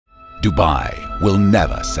Dubai will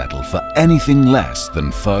never settle for anything less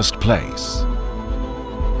than first place.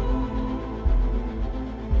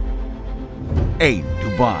 Ain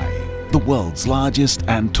Dubai, the world's largest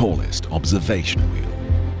and tallest observation wheel.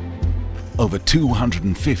 Over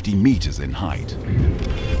 250 meters in height.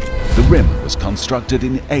 The rim was constructed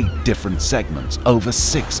in 8 different segments over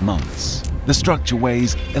 6 months. The structure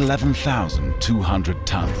weighs 11,200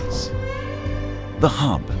 tons. The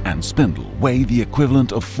hub and spindle weigh the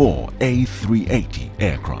equivalent of 4 A380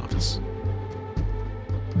 aircrafts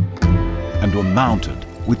and were mounted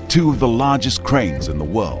with 2 of the largest cranes in the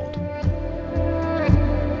world.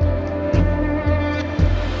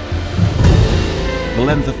 The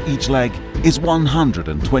length of each leg is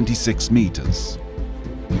 126 meters.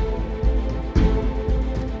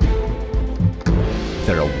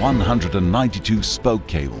 There are 192 spoke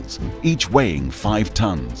cables, each weighing 5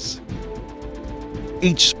 tons.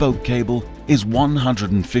 Each spoke cable is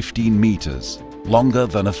 115 meters, longer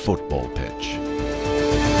than a football pitch.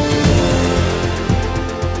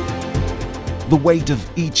 The weight of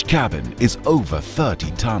each cabin is over 30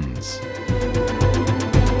 tons.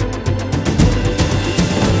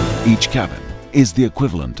 Each cabin is the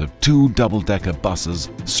equivalent of 2 double-decker buses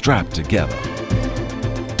strapped together,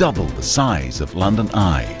 double the size of London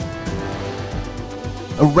Eye.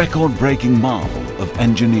 A record-breaking marvel of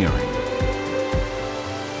engineering,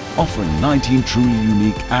 offering 19 truly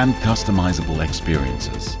unique and customizable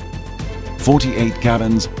experiences. 48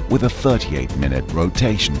 cabins with a 38-minute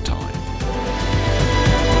rotation time.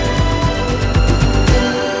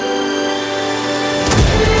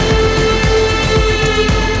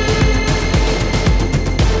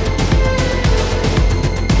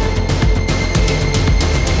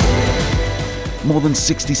 More than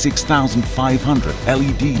 66,500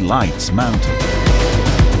 LED lights mounted.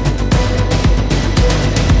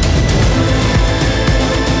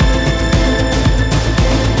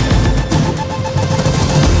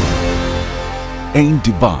 Ain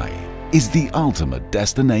Dubai is the ultimate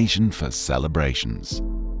destination for celebrations.